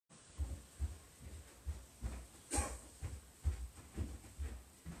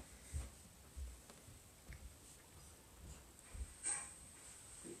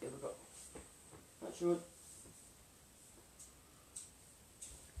Road.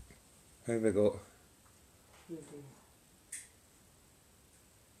 How have we got?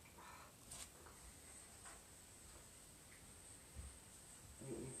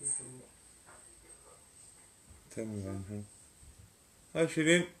 Tell me then. Hi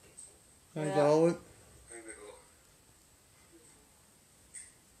Shireen. Hi darling.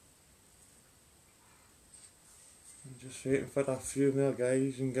 I'm just waiting for a few more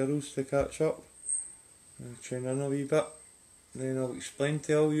guys and girls to catch up and train in a wee bit. Then I'll explain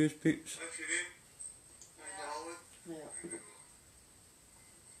to all you peeps. Hi Shireen. Hi darling. Yeah.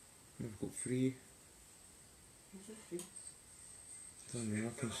 We've got 3. Is it 3? Don't know,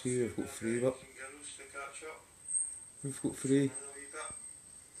 I can see we've got 3 but we've got 3.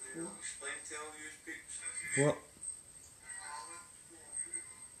 What?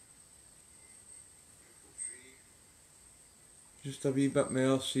 Just a wee bit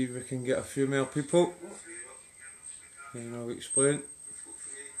more, see if we can get a few more people. Then I'll explain.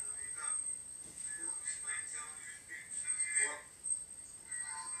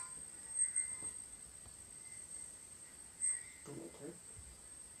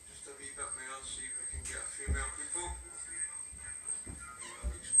 Just a wee bit more, see if we can get a few more people. Then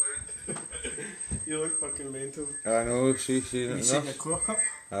I'll explain. You look fucking mental. I know, see it You enough. set your clock up?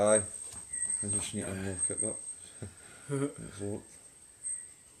 Aye. I just need to look at that. So,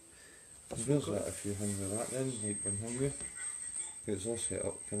 there's that if you hang with that then, like when hungry. It's all set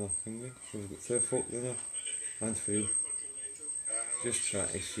up kind of thingy. So we've got 2 folk in there, and 3. Just trying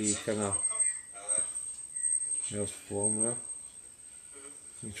to see kind of where's form there.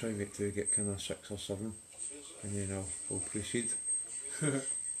 You try to get kind of 6 or 7, and then I'll proceed.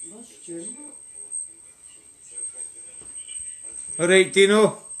 What's June? Alright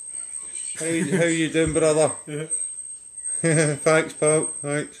Dino, how you doing brother? Thanks pal,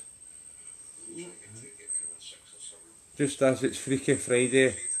 thanks. Just as it's Freaky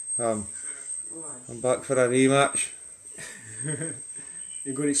Friday, I'm back for a rematch.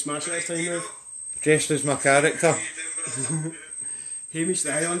 You're going to smash it this time now? Dressed as my character. Hamish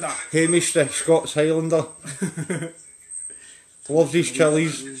the Highlander. Hamish the Scots Highlander. Loves his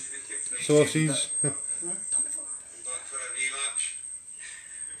chilies, sauces.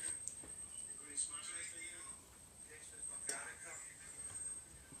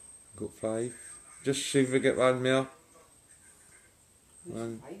 Got 5. Just see if we get one more.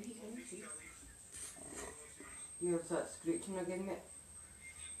 One. Here's that screeching again, mate.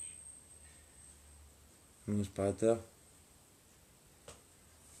 That was bad there.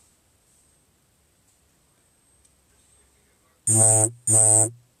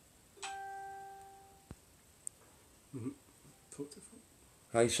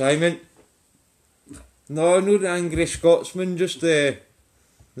 Hi Simon. No, not the angry Scotsman, just the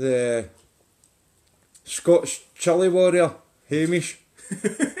Scots chili warrior, Hamish.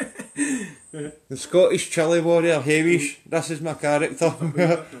 The Scottish chili warrior, Hamish. This is my character.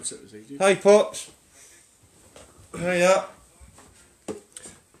 Hi Pops. Hiya.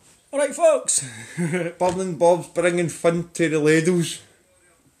 Alright folks. Bob and Bob's bringing fun to the ladles.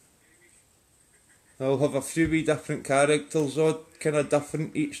 I'll have a few wee different characters, odd kind of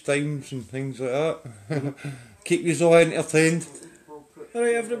different each times and things like that. Keep you all entertained.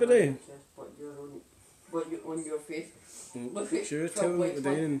 Alright everybody. What you on your face? Look at Sure, tell them what we're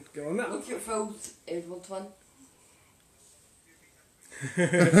doing and get on that. Look at Phil's Edward one.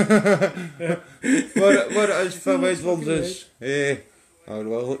 What it is for Edwards is, oh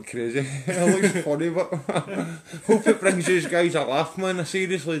well, I look crazy. It looks funny, but hope it brings these guys a laugh, man. I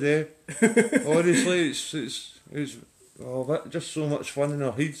seriously do. Honestly, it's just so much fun in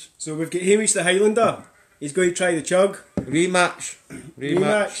our heads. So we've got Hamish the Highlander. He's going to try the Chug. Rematch.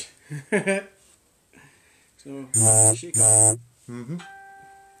 So, shake it.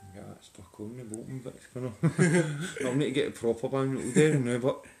 Yeah, that's stuck on the bottom bit. I'll need to get a proper band it'll do now,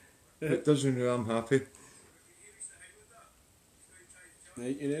 but it doesn't know I'm happy.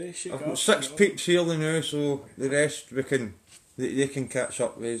 Right, you ready? Shake I've it got up. 6 peeps here now, so the rest they can catch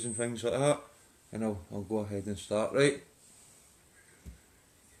up with and things like that. And I'll go ahead and start, right?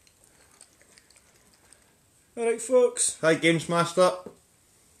 Alright folks. Hi Games Master.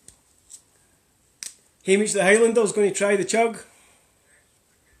 Hamish the Highlander's going to try the Chug.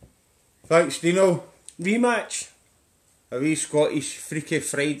 Thanks Dino. Rematch. A wee Scottish Freaky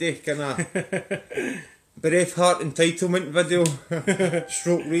Friday kind of Braveheart entitlement video.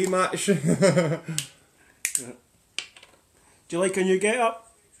 Stroke rematch. Do you like a new get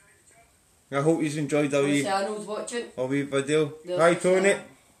up? I hope you've enjoyed Arnold's watching. a wee video. There's Hi a Tony. channel.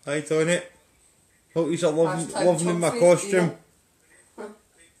 Hi Tony. Hope you're loving Hashtag my Chug costume.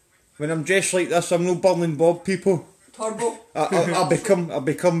 when I'm dressed like this, I'm no Burning Bob people. Turbo. I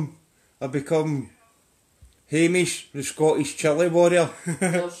become Hamish, the Scottish chili warrior.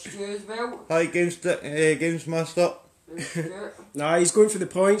 There's Stu as well. Against Master. There's Stu. Nah, he's going for the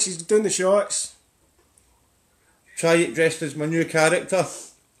points, he's doing the shots. Try it dressed as my new character.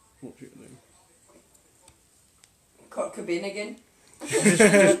 Kurt Cobain again.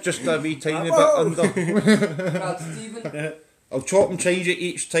 just a wee tiny bit under. Grab Stephen. I'll chop and change it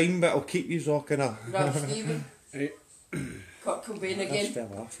each time, but I'll keep you all kind of. Grab Stephen. Right. Kurt Cobain That's again. fair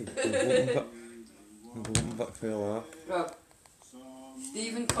laughing. A little bit fair laugh. Grab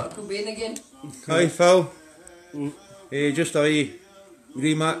Stephen, Kurt Cobain again. Hi Phil. Just a wee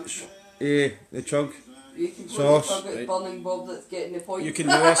rematch. The Chug. You can go Sauce. to Chug, it's Burning Bob that's getting the point. You can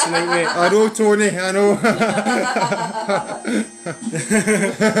do this tonight, mate. I know, Tony, I know.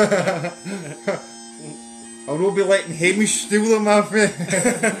 I'll not be letting Hamish steal them off me.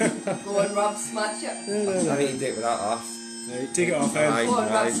 Go on, Rob, smash it. I need to do it with that off. Right, take it off, Aye. Ed. Go on,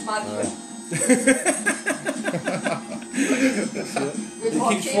 Rob, Aye. smash it. Good He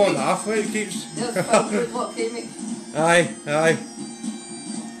luck, keeps falling Amy. off, it keeps... There's Phil, good luck, Amy. Aye.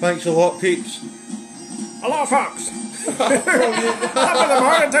 Thanks a lot, peeps. Hello, folks. Top of the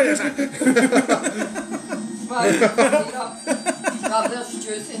morning to you, son. Right, get up. Grab there's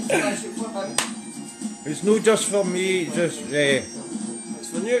Stu and smash it for him. It's not just for me, it's just It's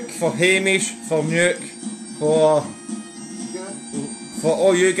for Nuke. for Hamish, for Nuke, for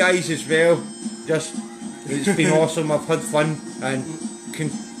all you guys as well. Just, it's been awesome, I've had fun, and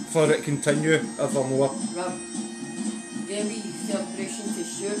for it continue evermore. Rob, give me celebration to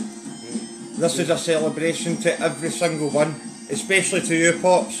Stu. This is a celebration to every single one, especially to you,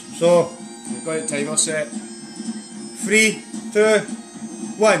 Pops. So, We've got a timer set. 3, 2,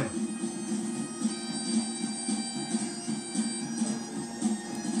 1.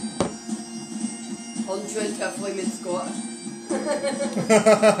 Hundred to a flaming Scot.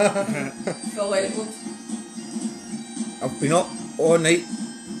 Phil Edwards. I've been up all night,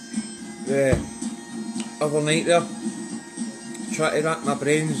 the other night there, trying to rack my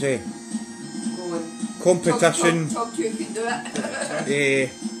brains, Go on. competition, Chug, you can do it.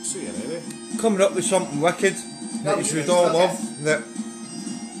 Sweet, anyway. coming up with something wicked that you should all love, that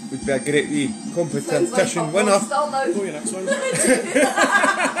would be a great wee Sounds like competition a winner. monster now. Go your next one.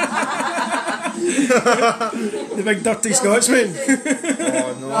 The big dirty Scotsman.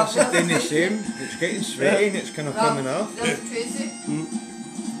 Oh no, that's just doing the same. It's getting sweaty and it's kind of coming off. There's Tracy.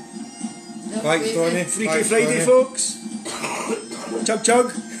 There's Thanks, Tracy. Tony. Freaky Thanks, Friday, Tony. folks.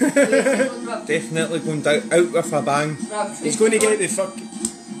 Chug. Definitely going out with a bang. He's going to get the fuck.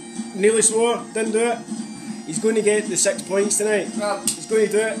 Nearly swore, didn't do it. He's going to get the 6 points tonight. Rob, He's going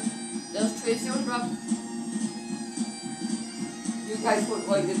to do it. there's Tracy on Rob. You guys won't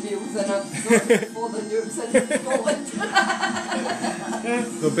like the meals in it. For the nukes in Scotland.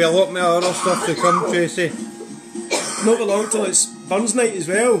 There'll be a lot more other stuff to come, Tracy. Not for long till it's Burns night as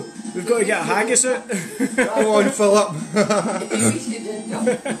well. We've got to get a haggis out. Go on, Philip.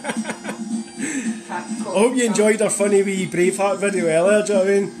 I hope you enjoyed our funny wee Braveheart video earlier, do you know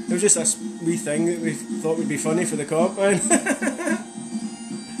what I mean? It was just a wee thing that we thought would be funny for the comp, man.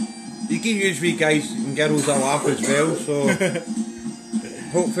 You give you wee guys and girls a laugh as well, so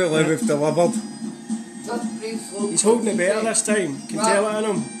hopefully we've delivered. Just breathe slow. He's holding it better this time. Can tell it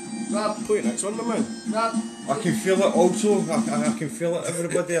in him. Rob, Put your next one, my man. Rob. I can feel it also, I can feel it,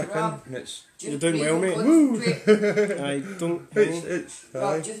 everybody I can, and it's, You're doing well, mate. I don't. Rob,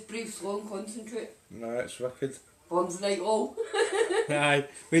 aye. just breathe slow and concentrate. Nah, it's wicked. Burns night all. Aye.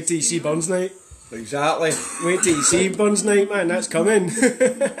 Wait till you see Burns night. Exactly. Wait till you see Burns night, man. That's coming. You did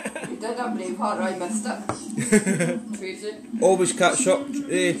a Braveheart, I missed it. Tracy. Always catch up,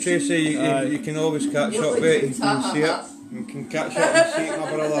 Tracy, you can always catch You're up like with it, two you can see it. You can catch up and see it, my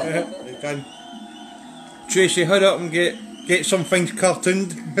brother. You can. Tracy, hurry up and get some things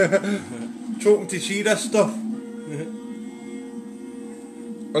cartooned. Choking to see this stuff.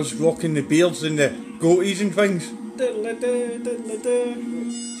 Us rocking the beards and the goatees and things. You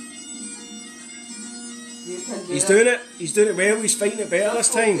can do He's it. doing it. He's doing it well. He's fighting it better this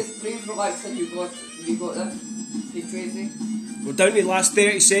time. Just breathe, relax, and you got this. Hey, Tracy. We're down to the last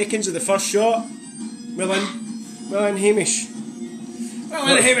 30 seconds of the first shot. Well in, Hamish.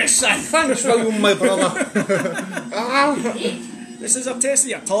 Well in, Hamish, son. Thanks, William, my brother. This is a test of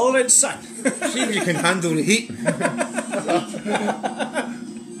your tolerance, son. See if you can handle the heat.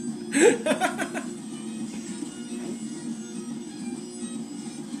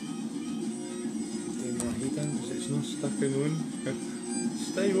 It's not sticking on.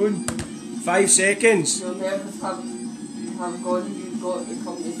 Stay on. 5 seconds. Your nerves have gone. You got the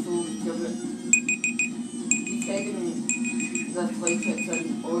company store, give it. He's taking this like it's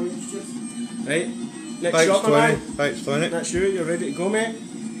an orange juice. Right, next Thanks, shot, my Tony. man. Thanks, Tony. That's you, you're ready to go, mate?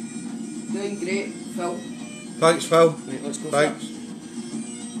 Doing great, Phil. Thanks, Phil. Right, let's go Thanks. for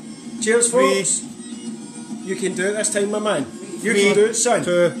it. Cheers, folks. You can do it this time, my man. You can do it, son.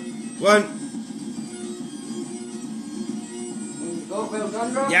 2, 1. Well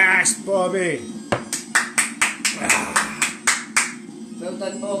done, Rob. Yes, Bobby. Well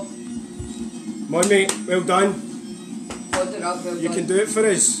done, Bob. Come on, mate. Well done. Hold it up, well You done. can do it for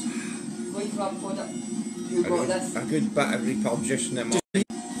us. Wait, Rob, hold it. You got this. A good bit of repulsion in my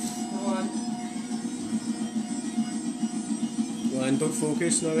Come on. Well, and don't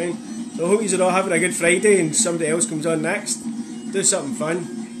focus, know what I mean? So I hope you're all having a good Friday and somebody else comes on next. Do something fun.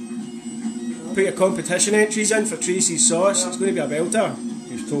 Put your competition entries in for Tracy's sauce. It's going to be a belter.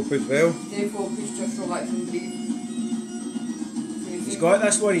 He's top as well. Stay focused, just relax and breathe. He's got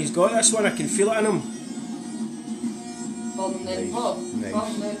this one. He's got this one. I can feel it in him. Bob and then Bob. Nice. Bob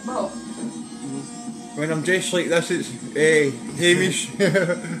and then Bob. When I'm dressed like this, it's Hamish.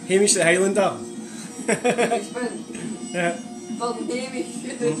 Hamish the Highlander. Hamish Ben. Yeah. Bob and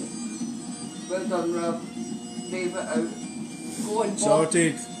Hamish. Well done, Rob. Leave it out. Go on, Bob.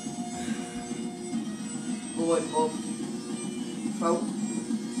 Sorted. Go on, Bob. Phil.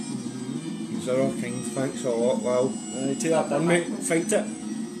 These are all kings. Thanks a lot, Well. Take that bun, mate. Fight it.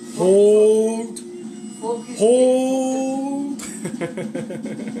 Hold. Focus. Hold.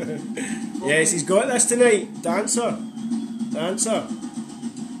 Yes, he's got this tonight. Dancer. Dancer.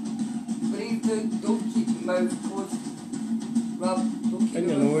 Breathe out. Don't keep your mouth closed. Rob, don't keep In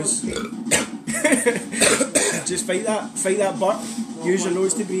your mouth nose. closed. Just fight that butt. Use your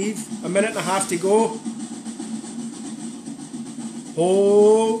nose to breathe. A minute and a half to go.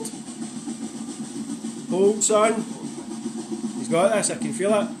 Hold. Hold, son. He's got this, I can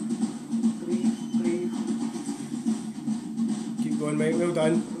feel it. Breathe, breathe. Keep going, mate. Well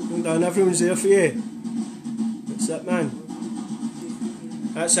done. Well done. Everyone's there for you. That's it, man.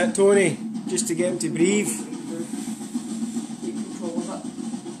 That's it, Tony. Just to get him to breathe. Keep control of it.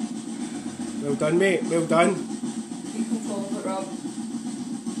 Well done, mate. Well done. Keep control of it, Rob.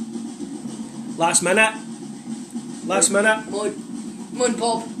 Last minute. Last minute. Come on. Come on,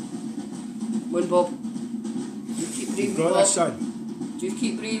 Bob. Come on, Bob. Just keep breathing, You've got Bob. this, son. Just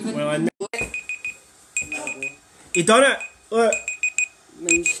keep breathing. Well, he done it. Look.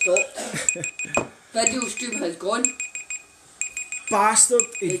 Mine stopped. Video stream has gone. Bastard.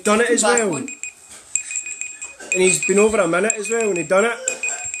 He It's done it as back well. on. And he's been over a minute as well and he done it.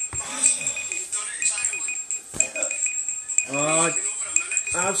 Oh,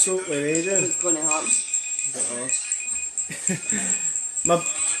 absolutely raging. What's going to happen? My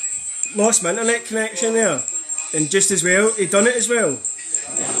lost my internet connection there. And just as well, he done it as well.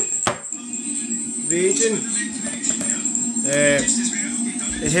 Raging.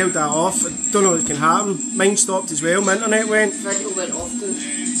 He held that off. I don't know what can happen. Mine stopped as well. My internet went. Video went off too.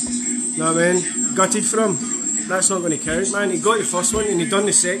 Know what I mean? Gutted for him. That's not going to count, man. He got the first one and he done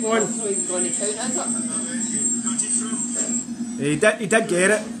the second one. That's not even going to count, is it? He did get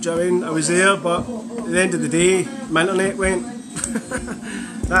it. Do you know what I mean? I was there, but at the end of the day, my internet went.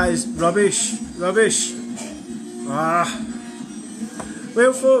 That is rubbish. Rubbish. Ah.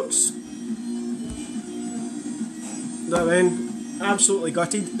 Well, folks. Know what I mean? Absolutely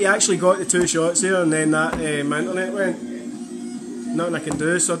gutted. He actually got the 2 shots there and then that my internet went. Nothing I can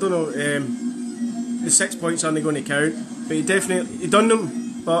do, so I don't know. The 6 points aren't going to count, but he done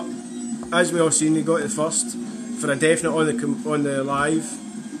them. But as we all seen, he got the first for a definite on the live.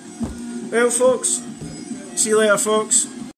 Well, folks, see you later, folks.